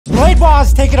Blade Ball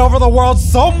has taken over the world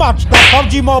so much that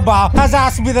PUBG Mobile has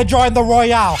asked me to join the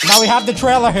Royale. Now we have the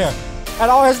trailer here. And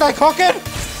oh, is that cooking?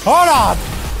 Hold on.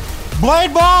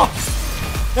 Blade Ball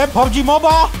and PUBG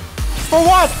Mobile? For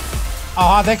what?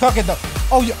 Oh, they cooking the...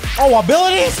 Oh,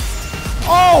 abilities?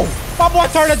 Oh, my boy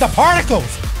turned into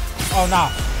particles. Oh,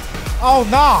 nah. Oh,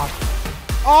 nah.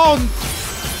 Oh.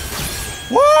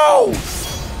 Whoa.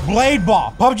 Blade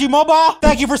Ball. PUBG Mobile,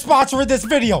 thank you for sponsoring this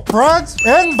video. Friends,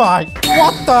 invite.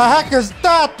 What the heck is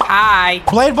that? Hi.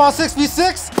 Blade Ball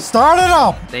 6v6, start it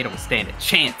up. They don't stand a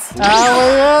chance. Are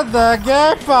we in the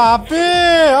game, Poppy?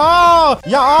 Oh,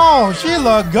 yeah, oh, she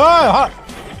look good. Huh?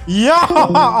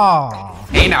 Yeah.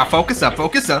 Hey, now focus up,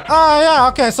 focus up. Oh, yeah,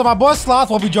 okay, so my boy Sloth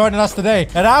will be joining us today.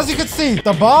 And as you can see,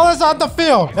 the ball is on the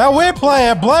field. And we're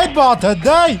playing Blade Ball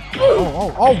today.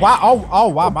 Oh,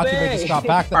 wow, my teammate just got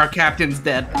back there. Our captain's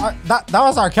dead. That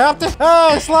was our captain?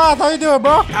 Hey, Sloth, how you doing,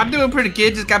 bro? I'm doing pretty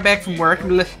good, just got back from work,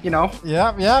 you know.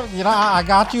 Yep, you know, I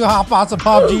got you. Hop on some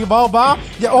PUBG Mobile.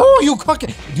 Yeah, oh, you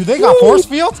cooking. Do they got force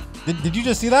fields? Did you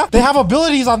just see that? They have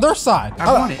abilities on their side.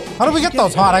 I want it. How do we get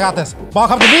those? Hot, I got this. Ball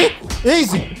come to me?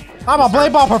 Easy. I'm a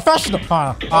Blade Ball professional.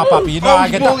 Oh, Poppy, you know I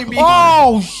get that.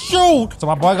 Oh, shoot. So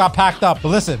my boy got packed up. But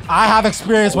listen, I have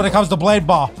experience when it comes to Blade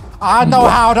Ball. I know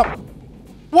how to...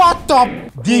 What the...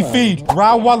 Defeat.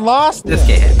 Round 1 lost? This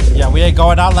kid. Yeah, we ain't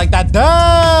going out like that.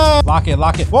 Damn. Lock it,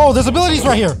 lock it. Whoa, there's abilities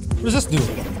right here. What does this do?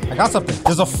 I got something.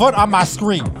 There's a foot on my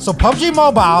screen. So PUBG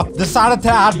Mobile decided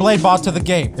to add Blade Ball to the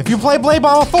game. If you play Blade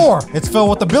Ball before, it's filled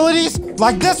with abilities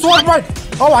like this one right...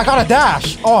 Oh, I got a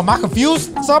dash. Oh, am I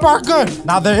confused? Some are good.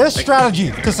 Now, there is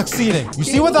strategy to succeeding. You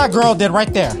see what that girl did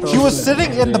right there? She was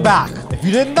sitting in the back. If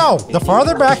you didn't know, the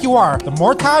farther back you are, the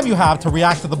more time you have to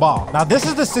react to the ball. Now, this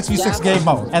is the 6v6 game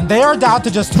mode, and they are down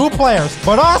to just 2 players.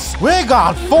 But us, we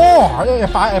got 4.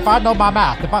 If I know my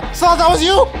math. So that was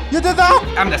you? You did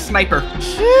that? I'm the sniper.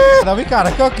 Shit. Now we kind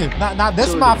of cooking. Now, this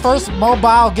is my first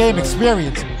mobile game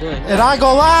experience, and I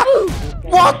go live.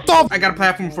 What the? I got a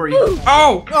platform for you.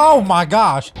 Oh! Oh my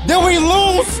gosh. Did we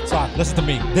lose? Son, listen to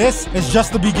me. This is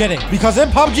just the beginning. Because in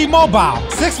PUBG Mobile,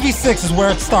 6v6 is where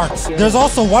it starts. There's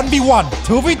also 1v1,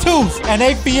 2v2s, and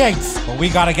 8v8s. But we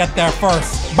gotta get there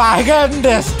first by getting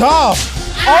this dub.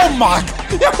 Oh my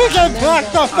god. We're getting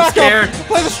packed up. I'm scared.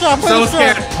 Play the strap, play the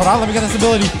strap. Hold on, let me get this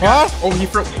ability. What? Oh,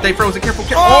 they froze it. Careful,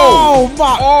 careful. Oh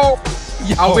my. Oh.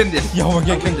 Yo, I'll win this. Yo, we're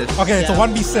getting this. Okay, it's a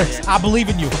 1v6. I believe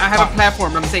in you. I have a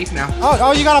platform. I'm safe now.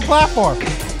 Oh, you got a platform.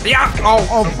 Yeah.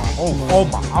 Oh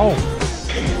my.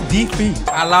 Defeat.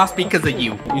 I lost because of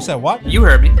you. You said what? You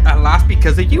heard me. I lost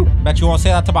because of you. Bet you won't say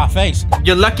that to my face.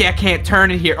 You're lucky I can't turn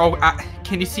in here. Oh,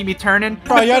 can you see me turning?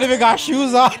 Bro, you don't even got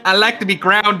shoes on. I like to be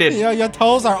grounded. Yo, your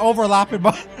toes are overlapping,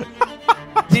 but...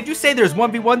 Did you say there's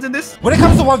 1v1s in this? When it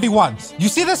comes to 1v1s, you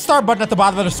see the start button at the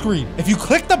bottom of the screen. If you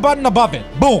click the button above it,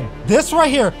 boom. This right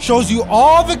here shows you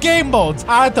all the game modes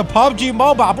added to PUBG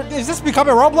Mobile. But is this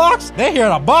becoming Roblox? They're here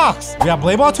in a box. We have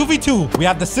Blade Ball 2v2. We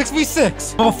have the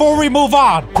 6v6. But before we move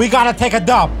on, we gotta take a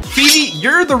dump. Fiji,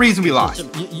 you're the reason we lost.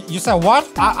 You said what?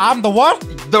 I'm the what?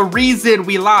 The reason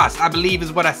we lost, I believe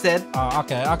is what I said.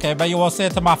 Okay, but you won't say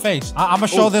it to my face. I'm gonna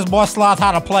show this boy Sloth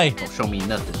how to play. Don't show me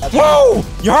nothing. Whoa!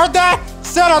 You heard that?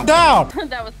 Settle down.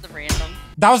 That was the random.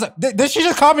 That was did she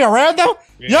just call me a random?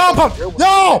 Yo,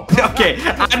 yo! Okay,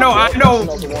 I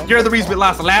know you're the reason we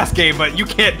lost the last game, but you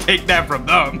can't take that from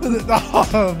them.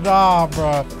 Nah,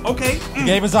 bro. Okay. The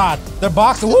game is on. They're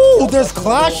boxing. Ooh, there's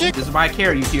clashing. This is why I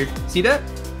carry you here. See that?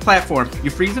 Platform.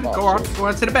 You freezing? Go on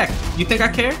to the back. You think I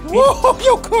care? Whoa,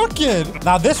 you cooking.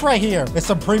 Now this right here is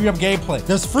some premium gameplay.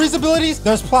 There's freeze abilities,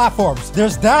 there's platforms,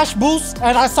 there's dash boosts,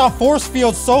 and I saw force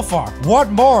fields so far. What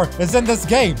more is in this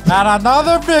game? And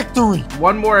another victory.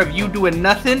 One more of you doing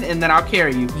nothing, and then I'll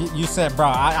carry you. You said, bro,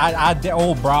 I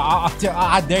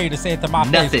dare you to say it to my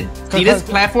face. Nothing. See this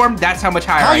platform? That's how much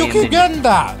higher I am. How you keep getting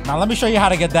that? Now let me show you how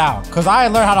to get down. Because I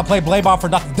learned how to play Blade Ball for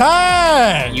nothing.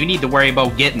 Dang! You need to worry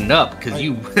about getting up, because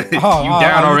you... you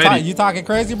down already. You talking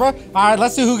crazy, bro? All right,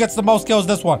 let's see who gets the most kills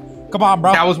this one. Come on,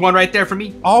 bro. That was one right there for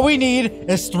me. All we need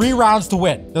is 3 rounds to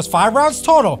win. There's 5 rounds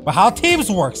total, but how teams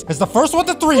works is the first one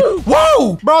to 3.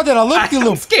 Whoa! Bro did a loop-de-loop.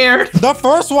 I'm scared. The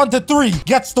first one to 3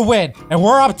 gets the win, and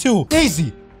we're up 2.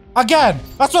 Easy. Again.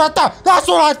 That's what I thought. That's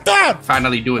what I thought.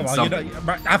 Finally doing something. You know,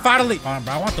 bro, I finally... bro,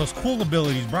 I want those cool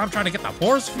abilities, bro. I'm trying to get the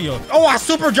force field. Oh, I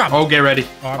super jump. Oh, get ready.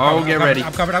 Oh, get ready.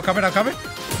 I'm coming.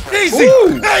 Easy.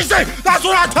 Ooh. Easy. That's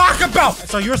what I talk about.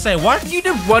 So you were saying what? You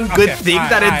did one good thing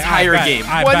that entire game.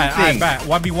 One thing. I bet.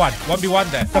 1v1.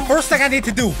 1v1 then. The first thing I need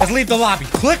to do is leave the lobby.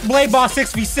 Click Blade Ball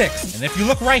 6v6. And if you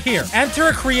look right here, enter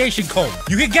a creation code.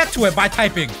 You can get to it by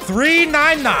typing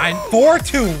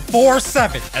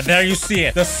 3994247. And there you see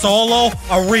it. The solo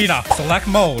arena. Select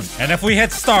mode. And if we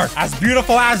hit start, as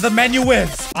beautiful as the menu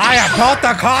is, I am about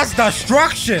to cause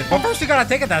destruction. But first you gotta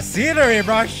take in the scenery,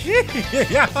 bro. Shit.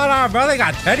 Yeah, hold on, bro. They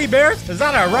got teddy bears? Is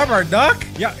that a rubber duck?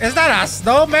 Yeah, is that a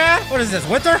snowman? What is this,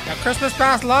 winter? A Christmas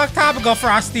past long time ago,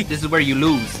 Frosty. This is where you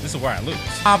lose. This is where I lose.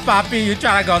 Oh, Poppy, you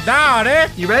trying to go down, eh?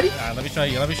 You ready? All right, let me show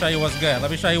you. Let me show you what's good. Let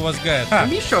me show you what's good. Let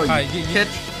me show you.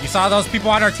 You saw those people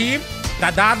on our team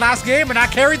that died last game and I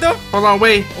carried them? Hold on,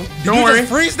 wait. Don't worry.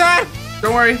 Just freeze that?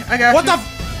 Don't worry, I got what you.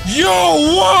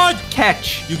 Yo, what?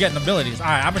 Catch. You getting abilities. All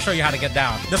right, I'm gonna show you how to get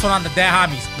down. This one on the dead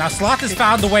homies. Now, Sloth has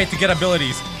found a way to get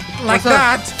abilities. Like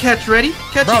that. Catch, ready?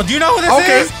 Catch. Bro, do you know who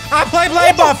this is? I play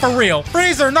Blade Ball for real.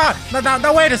 Freeze or not.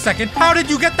 No, wait a second. How did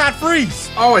you get that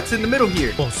freeze? Oh, it's in the middle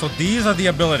here. Oh, so these are the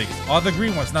abilities. All the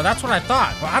green ones. Now, that's what I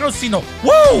thought. Well, I don't see no...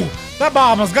 Whoa! That ball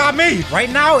almost got me. Right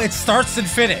now, it starts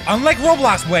infinite. Unlike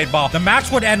Roblox Blade Ball, the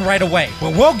match would end right away.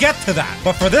 But we'll get to that.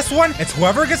 But for this one, it's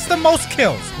whoever gets the most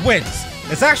kills wins.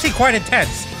 It's actually quite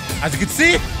intense. As you can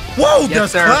see... Whoa,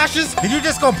 there's flashes. Did you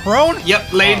just go prone?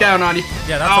 Yep, lay down on you.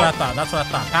 Yeah, that's what I thought. That's what I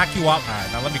thought. Pack you up. All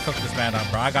right, now let me cook this man up,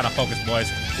 bro. I gotta focus,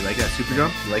 boys. You like that super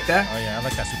jump? You like that? Oh, yeah, I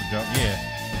like that super jump. Yeah.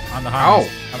 On the house.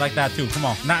 I like that, too. Come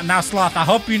on. Now, Sloth, I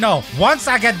hope you know, once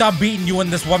I get done beating you in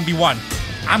this 1v1,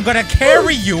 I'm gonna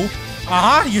carry you.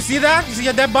 Uh-huh. You see that? You see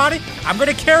your dead body? I'm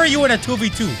gonna carry you in a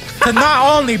 2v2 to not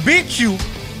only beat you,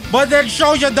 but then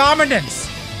show your dominance.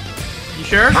 You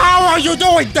sure? How are you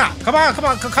doing that? Come on.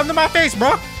 Come to my face,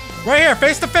 bro. Right here,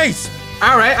 face to face.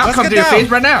 All right, I'll come to your face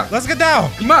right now. Let's get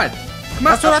down. Come on.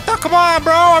 That's what I thought. Come on,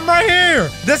 bro. I'm right here.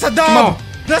 This a dub. Come on.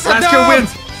 This a last dub. kill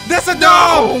wins. This a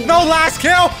dub. No last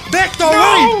kill. Victory.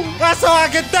 No. That's how I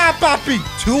get that, Poppy.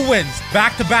 2 wins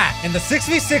back to back in the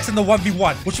 6v6 and the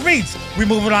 1v1, which means we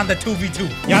move it on to 2v2.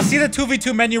 Y'all see the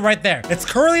 2v2 menu right there? It's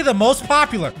currently the most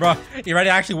popular. Bro, you ready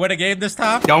to actually win a game this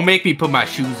time? Don't make me put my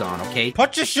shoes on, okay?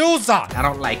 Put your shoes on. I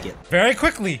don't like it. Very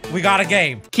quickly, we got a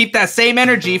game. Keep that same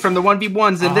energy from the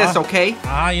 1v1s in this, okay?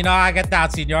 You know I get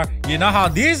that, senor. You know how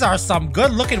these are some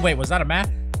good looking... Wait, was that a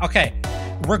man? Okay,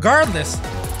 regardless...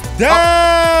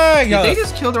 Dang! Did they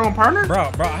just kill their own partner?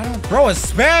 Bro, I don't... Bro is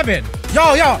spamming.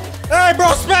 Yo. Hey, bro,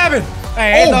 spamming.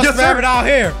 Hey, ain't no spamming out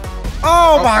here.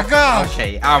 Oh, my gosh.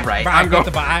 Okay, all right. Bro, I clicked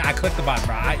the button,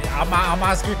 bro. On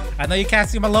my screen. I know you can't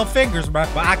see my little fingers, bro,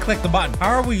 but I clicked the button. How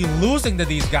are we losing to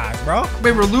these guys, bro?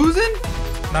 Wait, we're losing?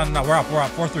 No, we're up.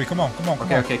 4-3. Come on.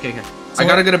 Okay. So I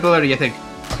got a good ability, I think.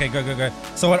 Okay, good.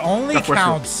 So it only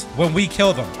counts when we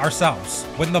kill them ourselves.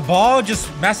 When the ball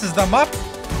just messes them up.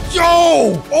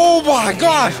 Yo! Oh my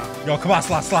gosh! Yo, come on,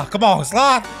 Sloth. Come on,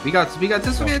 Sloth. We got this.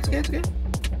 Okay, it's okay.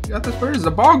 We got this. Where is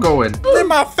the ball going? In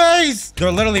my face!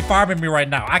 They're literally farming me right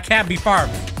now. I can't be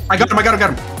farmed. I got him.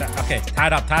 Okay,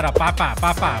 tied up.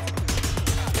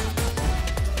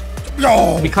 5-5.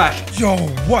 Yo! We clashed. Yo,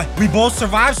 what? We both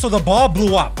survived, so the ball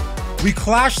blew up. We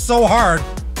clashed so hard.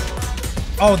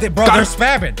 Oh, they're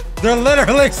spamming. They're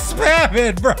literally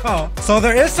spamming, bro. So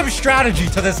there is some strategy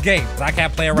to this game. I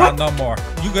can't play around no more.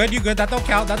 You good? That don't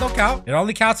count. It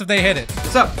only counts if they hit it.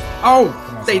 What's up? Oh,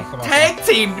 they tag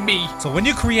teamed me. So when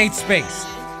you create space,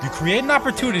 you create an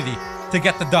opportunity to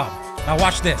get the dub. Now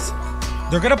watch this.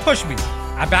 They're gonna push me.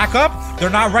 I back up.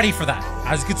 They're not ready for that.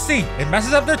 As you can see, it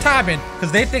messes up their timing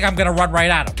because they think I'm gonna run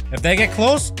right at them. If they get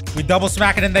close, we double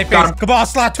smack it in their face. Come on,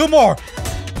 Slot. 2 more.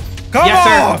 Come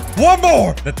on! Sir. 1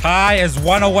 more! The tie is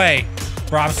 1 away.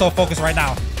 Bro, I'm so focused right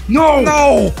now. No!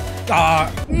 No!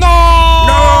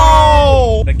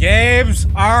 The games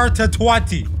are to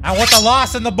 20. And with the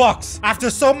loss in the books, after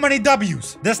so many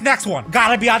W's, this next one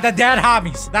gotta be on the dead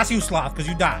homies. That's you, Sloth, because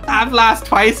you died. I've lost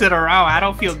twice in a row. I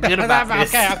don't feel good about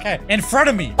this. Okay. In front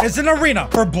of me is an arena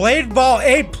for Blade Ball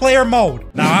 8-player mode.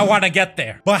 Now, I want to get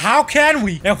there. But how can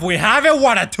we if we haven't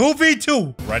won a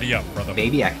 2v2? Ready up, brother.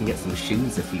 Maybe I can get some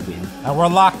shoes if we win. And we're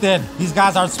locked in. These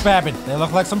guys aren't spamming. They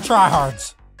look like some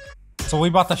tryhards. So we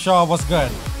about to show them what's good.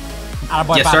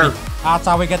 Yes, sir. That's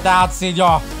how we get down,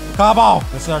 senor. Come on.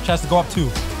 This is our chance to go up 2.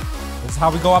 This is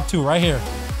how we go up 2, right here.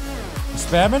 You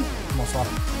spamming? Come on, Sloth.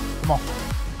 Come on.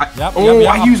 Yep,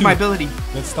 I used my ability.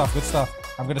 Good stuff.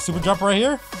 I'm gonna super jump right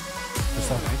here. Good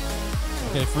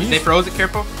stuff. Okay, freeze. They froze it,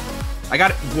 careful. I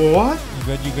got it. What?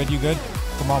 You good.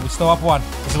 Come on, we still up 1.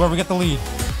 This is where we get the lead.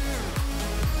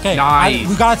 Okay, nice.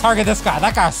 We gotta target this guy.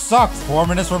 That guy sucks. 4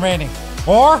 minutes remaining.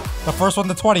 Or the first one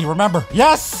to 20, remember.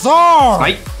 Yes, sir!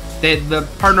 Fight. The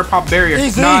partner pop barrier.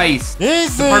 Easy. Nice.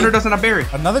 Easy. The partner doesn't have barrier.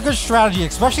 Another good strategy,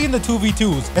 especially in the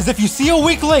 2v2s, is if you see a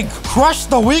weak link, crush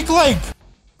the weak link.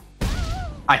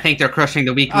 I think they're crushing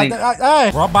the weak link.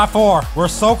 Hey, we're up by 4. We're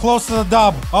so close to the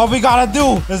dub. All we gotta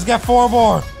do is get 4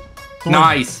 more. 3.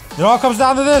 Nice. It all comes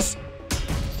down to this.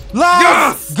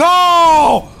 Let's Yes!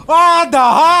 go on the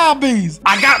hobbies.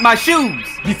 I got my shoes.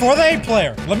 Before the 8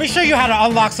 player, let me show you how to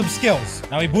unlock some skills.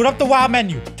 Now we boot up the WoW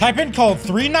menu. Type in code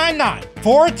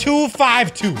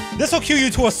 399-4252. This will queue you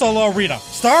to a solo arena.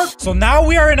 Start. So now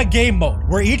we are in a game mode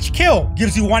where each kill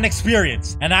gives you 1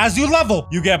 experience. And as you level,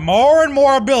 you get more and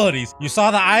more abilities. You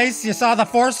saw the ice, you saw the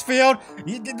force field.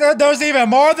 There's even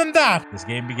more than that. This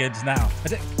game begins now.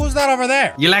 Who's that over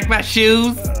there? You like my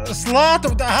shoes? Sloth?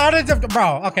 How did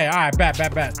bro? Okay, all right, bet.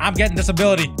 I'm getting this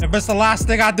ability. If it's the last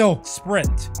thing I do,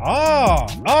 sprint. Oh,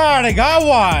 I already got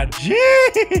one. Gee.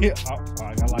 Oh,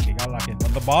 I got lucky.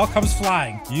 When the ball comes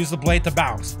flying, you use the blade to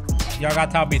bounce. Y'all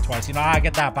gotta tell me twice. You know how I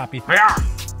get that, Poppy. Yeah.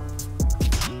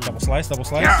 Double slice.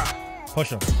 Yeah. Push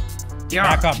him. Yeah.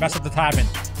 Back up, mess up the timing.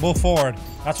 Move forward.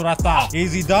 That's what I thought.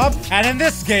 Easy dub. And in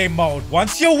this game mode,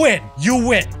 once you win, you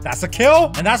win. That's a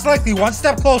kill, and that's likely 1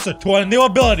 step closer to a new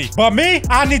ability. But me,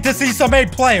 I need to see some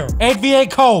 8 player.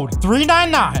 8v8 code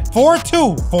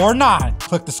 399-4249.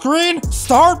 Click the screen,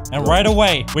 start, and right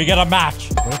away, we get a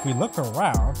match. But if we look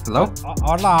around... Hello?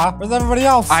 Hola. Where's everybody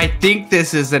else? I think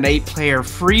this is an 8-player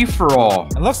free-for-all.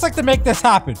 It looks like to make this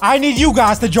happen, I need you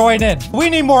guys to join in. We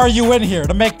need more of you in here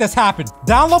to make this happen.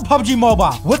 Download PUBG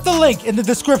Mobile with the link in the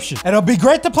description. And it'll be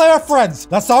great to play our friends.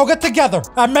 Let's all get together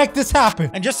and make this happen.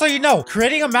 And just so you know,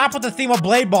 creating a map with the theme of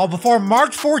Blade Ball before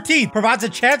March 14th provides a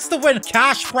chance to win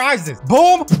cash prizes.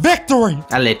 Boom, victory.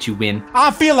 I'll let you win.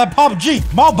 I'm feeling PUBG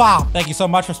Mobile. Thank you so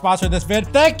much for sponsoring this vid.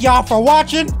 Thank y'all for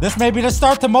watching. This may be the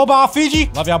start to Mobile Fiji.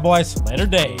 Love y'all boys. Later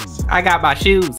days. I got my shoes.